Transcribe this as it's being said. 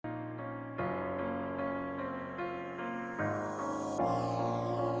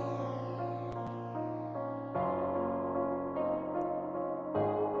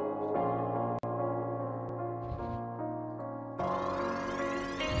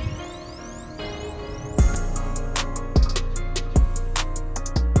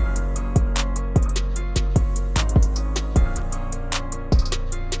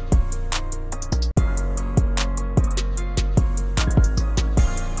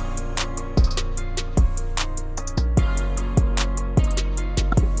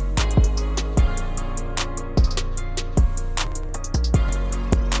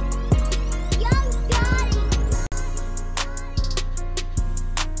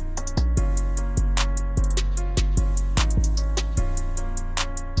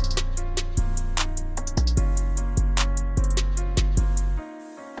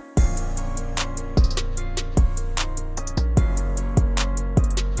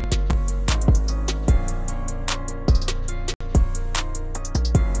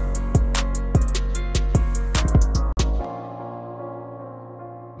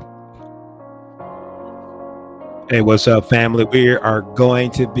Hey, what's up, family? We are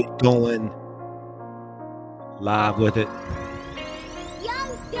going to be going live with it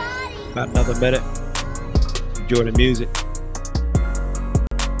about another minute. Enjoy the music.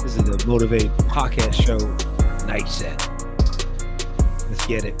 This is the Motivate Podcast Show night set. Let's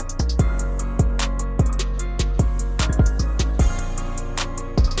get it.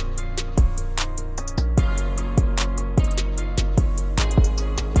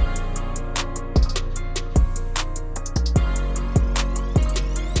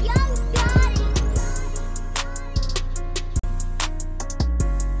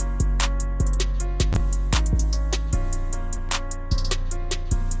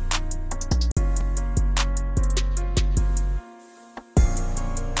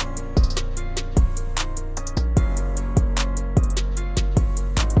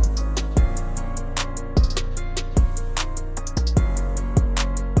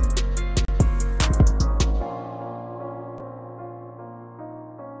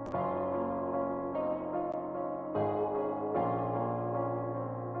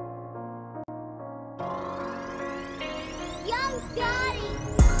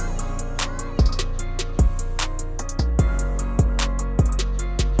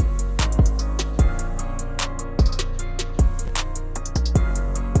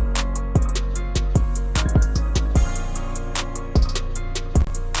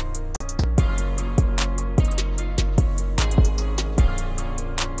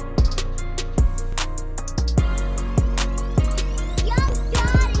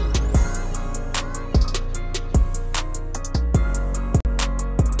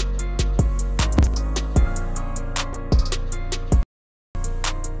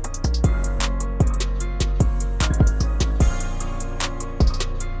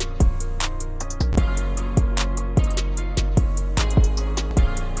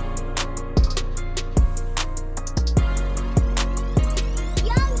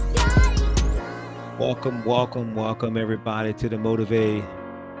 Welcome, everybody, to the Motivate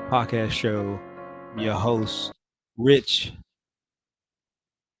Podcast Show. I'm your host, Rich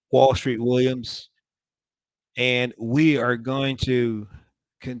Wall Street Williams, and we are going to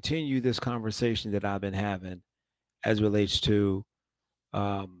continue this conversation that I've been having as it relates to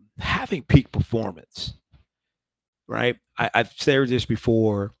having peak performance. Right? I've said this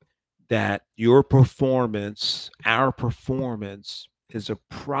before that your performance, our performance, is a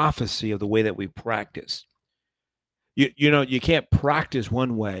prophecy of the way that we practice. You can't practice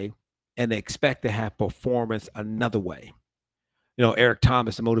one way and expect to have performance another way. Eric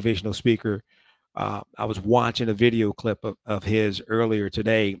Thomas, the motivational speaker, I was watching a video clip of his earlier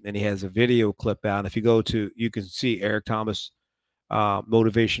today, and he has a video clip out. If you go to, you can see Eric Thomas,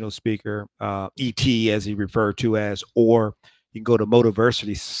 motivational speaker, ET as he referred to as, or you can go to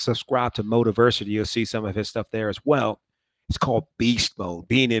Motiversity, subscribe to Motiversity. You'll see some of his stuff there as well. It's called beast mode,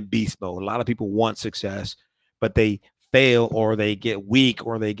 being in beast mode. A lot of people want success, but they fail or they get weak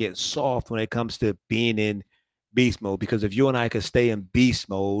or they get soft when it comes to being in beast mode. Because if you and I could stay in beast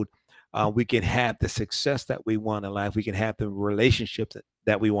mode, we can have the success that we want in life. We can have the relationships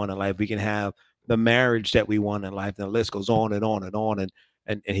that we want in life. We can have the marriage that we want in life. And the list goes on and on and on.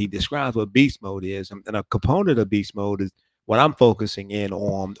 And he describes what beast mode is. And a component of beast mode is what I'm focusing in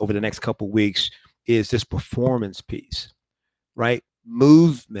on over the next couple of weeks is this performance piece, right?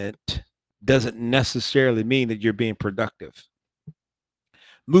 Movement doesn't necessarily mean that you're being productive.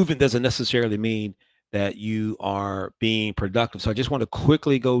 Movement doesn't necessarily mean that you are being productive. So I just want to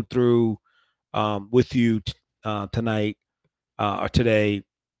quickly go through with you tonight or today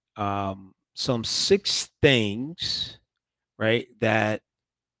some 6 things, right? That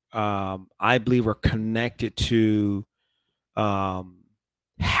I believe are connected to um,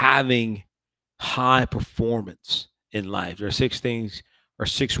 having high performance in life. There are six things or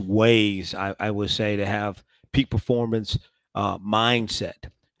six ways I would say to have peak performance mindset.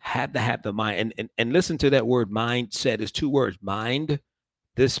 Have to have the mind and listen to that word mindset is two words. Mind,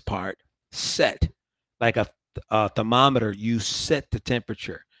 this part, set. Like a thermometer, you set the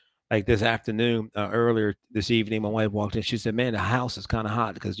temperature. Like this afternoon, earlier this evening, my wife walked in. She said, "Man, the house is kind of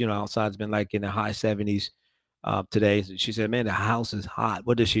hot because outside's been like in the high 70s today." So she said, "Man, the house is hot."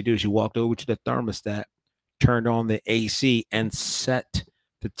 What did she do? She walked over to the thermostat, turned on the AC, and set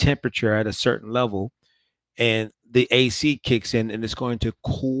the temperature at a certain level. And the AC kicks in, and it's going to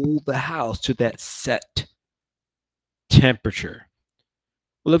cool the house to that set temperature.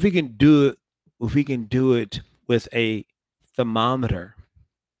 Well, if we can do it with a thermometer,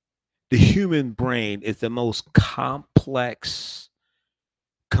 the human brain is the most complex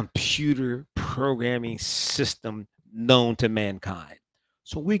computer programming system known to mankind.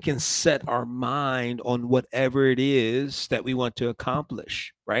 So we can set our mind on whatever it is that we want to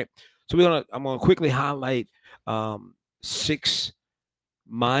accomplish, right? So I'm gonna quickly highlight six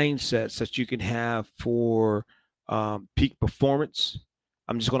mindsets that you can have for peak performance.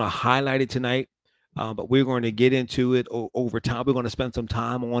 I'm just going to highlight it tonight, but we're going to get into it over time. We're going to spend some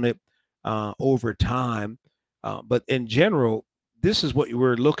time on it over time. But in general, this is what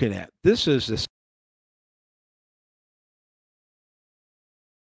we're looking at. This is this.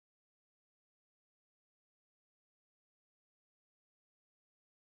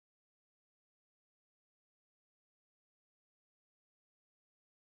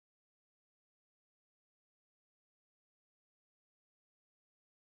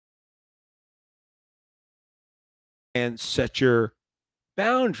 And set your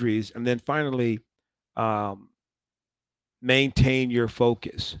boundaries. And then finally, um, maintain your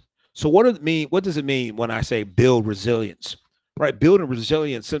focus. So what does it mean? What does it mean when I say build resilience? Right, building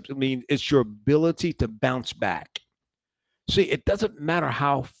resilience simply means it's your ability to bounce back. See, it doesn't matter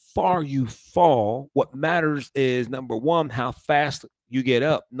how far you fall. What matters is number one, how fast you get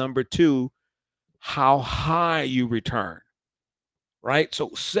up. Number two, how high you return. Right.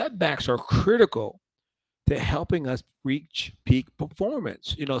 So setbacks are critical to helping us reach peak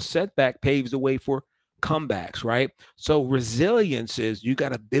performance. Setback paves the way for comebacks, right? So resilience is you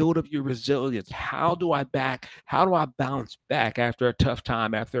got to build up your resilience. How do I bounce back after a tough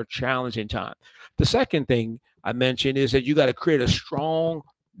time, after a challenging time? The second thing I mentioned is that you got to create a strong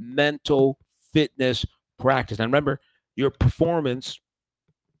mental fitness practice. And remember, your performance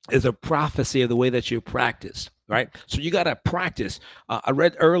is a prophecy of the way that you practice, right? So you got to practice. I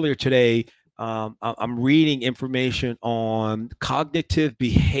read earlier today, I'm reading information on cognitive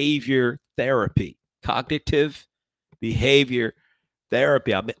behavior therapy. Cognitive behavior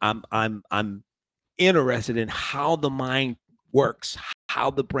therapy. I'm interested in how the mind works, how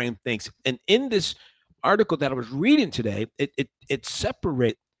the brain thinks. And in this article that I was reading today, it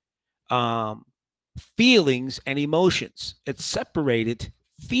separate um, feelings and emotions. It separated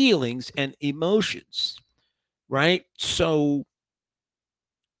feelings and emotions, right? So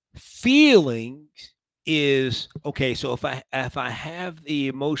feelings is okay. So if I have the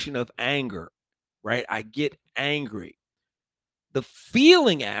emotion of anger, right? I get angry. The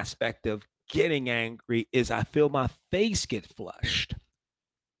feeling aspect of getting angry is I feel my face get flushed,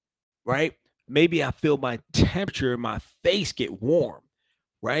 right? Maybe I feel my temperature, my face get warm,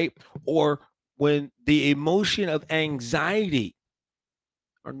 right? Or when the emotion of anxiety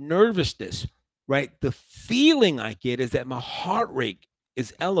or nervousness, right? The feeling I get is that my heart rate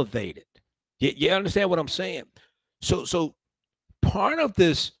is elevated. You understand what I'm saying? So part of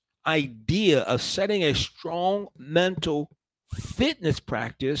this idea of setting a strong mental fitness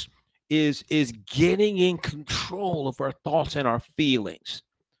practice is getting in control of our thoughts and our feelings.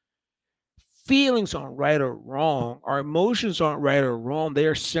 Feelings aren't right or wrong. Our emotions aren't right or wrong. They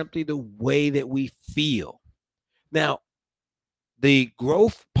are simply the way that we feel. Now, the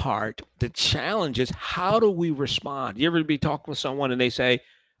growth part, the challenge is how do we respond? You ever be talking with someone and they say,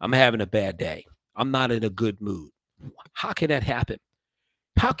 I'm having a bad day. I'm not in a good mood. How can that happen?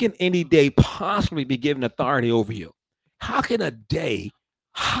 How can any day possibly be given authority over you? How can a day,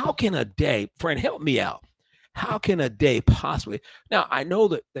 friend, help me out. How can a day possibly? Now, I know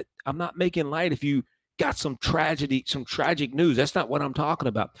that I'm not making light if you got some tragedy, some tragic news. That's not what I'm talking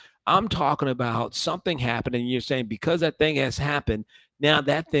about. I'm talking about something happened, and you're saying because that thing has happened, now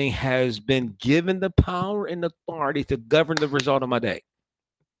that thing has been given the power and authority to govern the result of my day.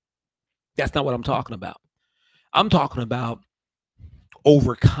 That's not what I'm talking about. I'm talking about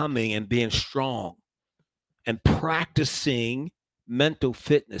overcoming and being strong and practicing mental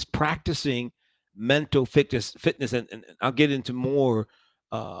fitness, and I'll get into more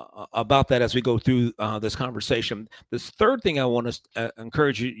about that as we go through this conversation. This third thing I want to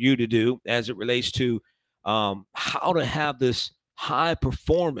encourage you to do as it relates to how to have this high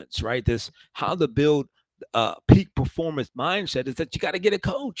performance, right? This how to build peak performance mindset is that you got to get a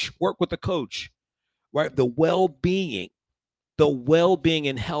coach, work with a coach, right? The well-being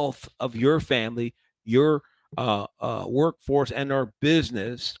and health of your family, your workforce, and our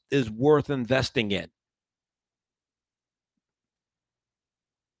business is worth investing in.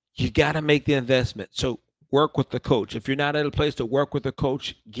 You got to make the investment. So work with the coach. If you're not at a place to work with a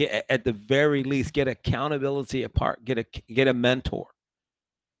coach, get at the very least get accountability apart. Get a mentor,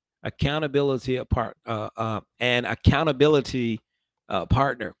 accountability apart, and accountability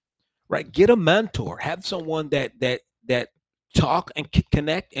partner. Right? Get a mentor. Have someone that talk and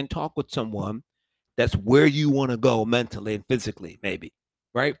connect and talk with someone that's where you want to go mentally and physically, maybe,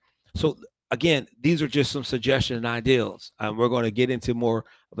 right? So again, these are just some suggestions and ideals. We're going to get into more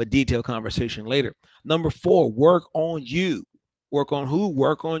of a detailed conversation later. Number four, work on you. Work on who?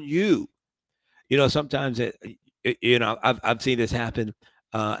 Work on you. Sometimes I've seen this happen,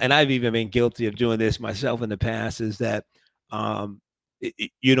 and I've even been guilty of doing this myself in the past. Is that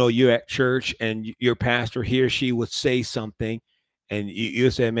you're at church and your pastor, he or she would say something, and you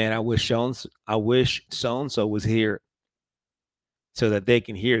say, "Man, I wish so and so was here so that they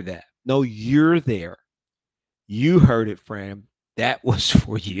can hear that." No, you're there. You heard it, friend. That was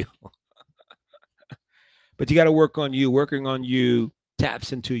for you. But you got to work on you. Working on you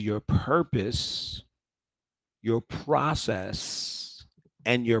taps into your purpose, your process,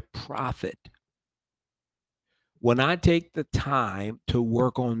 and your profit. When I take the time to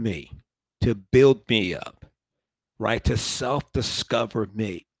work on me, to build me up, right, to self discover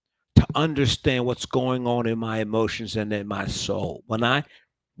me, to understand what's going on in my emotions and in my soul, when I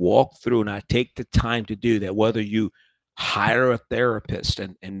walk through and I take the time to do that, whether you hire a therapist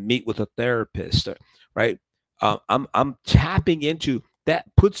and meet with a therapist, right? I'm tapping into that,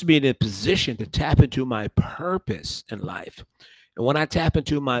 puts me in a position to tap into my purpose in life. And when I tap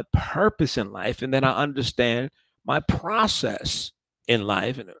into my purpose in life, and then I understand my process in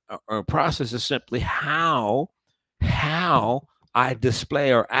life, and our process is simply how I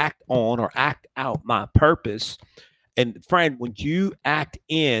display or act on or act out my purpose. And friend, when you act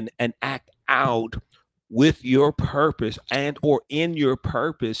in and act out with your purpose and or in your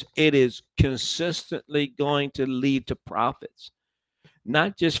purpose, it is consistently going to lead to profits.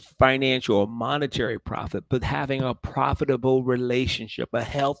 Not just financial or monetary profit, but having a profitable relationship, a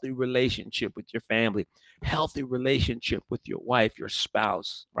healthy relationship with your family, healthy relationship with your wife, your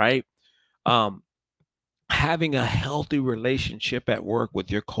spouse, right? Um, Having a healthy relationship at work with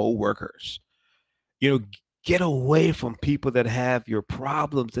your coworkers. Get away from people that have your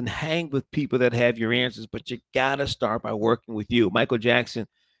problems and hang with people that have your answers, but you gotta start by working with you. Michael Jackson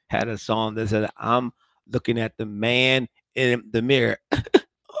had a song that said, "I'm looking at the man in the mirror."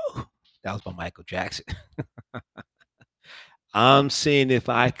 Oh, that was by Michael Jackson. I'm seeing if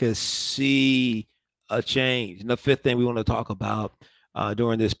I could see a change. And the fifth thing we want to talk about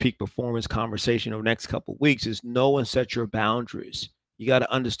during this peak performance conversation over the next couple of weeks is know and set your boundaries. You got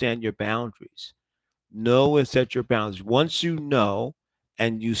to understand your boundaries. Know and set your boundaries. Once you know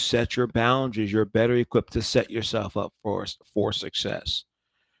and you set your boundaries, you're better equipped to set yourself up for success.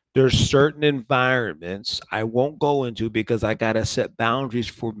 There's certain environments I won't go into because I got to set boundaries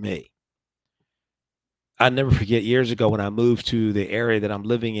for me. I never forget years ago when I moved to the area that I'm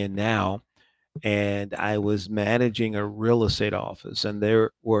living in now, and I was managing a real estate office. And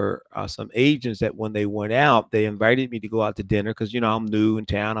there were some agents that when they went out, they invited me to go out to dinner because I'm new in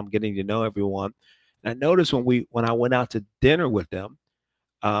town. I'm getting to know everyone. And I noticed when I went out to dinner with them,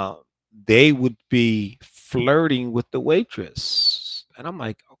 uh, they would be flirting with the waitress, and I'm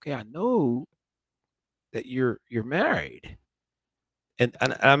like, okay, I know that you're married. And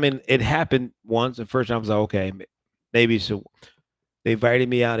I mean, it happened once. The first time I was like, okay, maybe so. They invited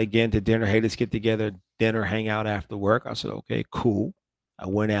me out again to dinner. Hey, let's get together, dinner, hang out after work. I said, okay, cool. I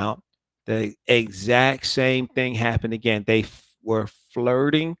went out. The exact same thing happened again. They were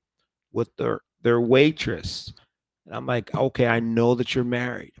flirting with their waitress. And I'm like, okay, I know that you're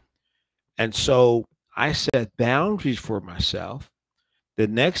married. And so I set boundaries for myself. The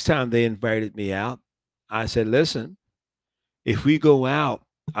next time they invited me out, I said, listen, if we go out,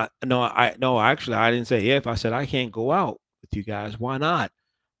 no, actually, I didn't say if. I said I can't go out with you guys. Why not?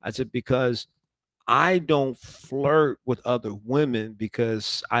 I said because I don't flirt with other women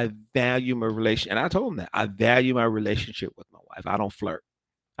because I value my relation. And I told them that I value my relationship with my wife. I don't flirt.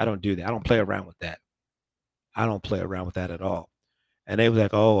 I don't do that. I don't play around with that. I don't play around with that at all. And they was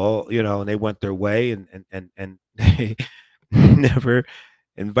like, "Oh, oh," and they went their way and they never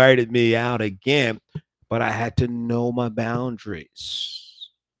invited me out again. But I had to know my boundaries.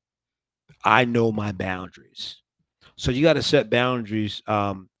 I know my boundaries. So you got to set boundaries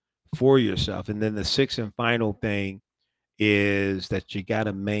for yourself. And then the sixth and final thing is that you got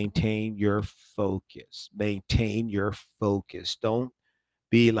to maintain your focus. Maintain your focus. Don't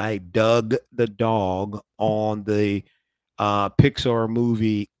be like Doug the dog on the Pixar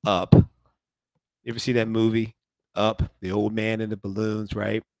movie Up. You ever see that movie Up? The old man in the balloons,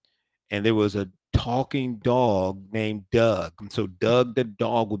 right? And there was a talking dog named Doug. And so Doug the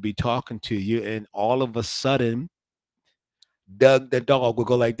dog would be talking to you, and all of a sudden, Doug the dog would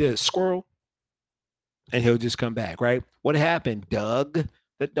go like this, squirrel, and he'll just come back, right? What happened? Doug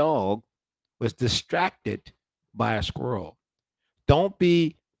the dog was distracted by a squirrel. Don't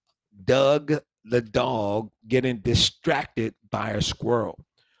be Doug the dog getting distracted by a squirrel.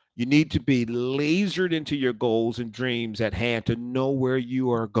 You need to be lasered into your goals and dreams at hand to know where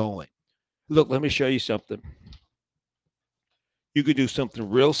you are going. Look, let me show you something. You could do something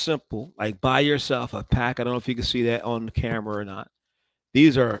real simple, like buy yourself a pack. I don't know if you can see that on the camera or not.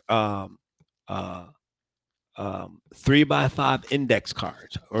 These are uh, 3x5 index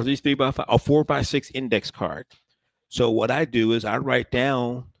cards, or these 3x5 or 4x6 index card. So what I do is I write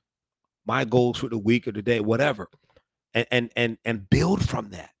down my goals for the week or the day, whatever, and build from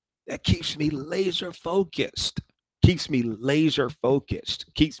that. That keeps me laser focused. Keeps me laser focused.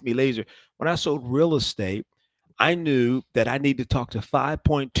 Keeps me laser. When I sold real estate, I knew that I need to talk to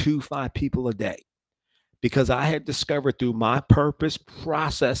 5.25 people a day because I had discovered through my purpose,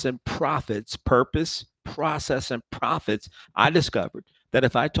 process, and profits, I discovered that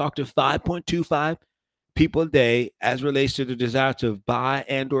if I talk to 5.25 people a day as relates to the desire to buy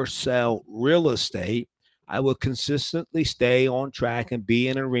and or sell real estate, I will consistently stay on track and be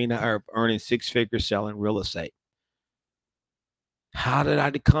in an arena of earning six figures selling real estate. How did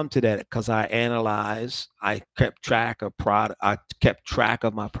I come to that? Because I analyzed, I kept track of product, I kept track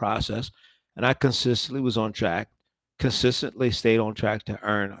of my process, and I consistently was on track, consistently stayed on track to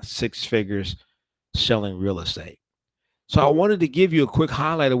earn six figures selling real estate. So I wanted to give you a quick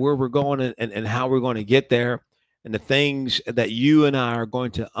highlight of where we're going and how we're going to get there and the things that you and I are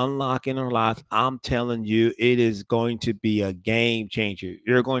going to unlock in our lives. I'm telling you, it is going to be a game changer.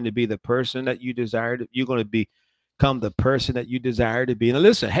 You're going to be the person that you desire to, you're going to become the person that you desire to be. And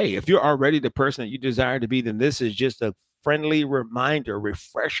listen, hey, if you're already the person that you desire to be, then this is just a friendly reminder,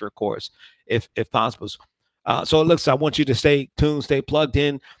 refresher course, if possible. So it looks, I want you to stay tuned, stay plugged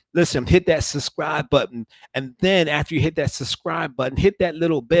in. Listen, hit that subscribe button. And then after you hit that subscribe button, hit that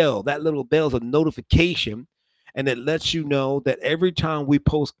little bell. That little bell is a notification. And it lets you know that every time we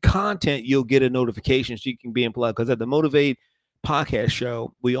post content, you'll get a notification so you can be in plug. Because at the Motivate podcast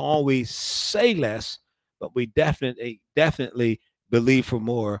show, we always say less, but we definitely believe for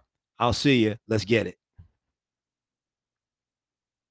more. I'll see you. Let's get it.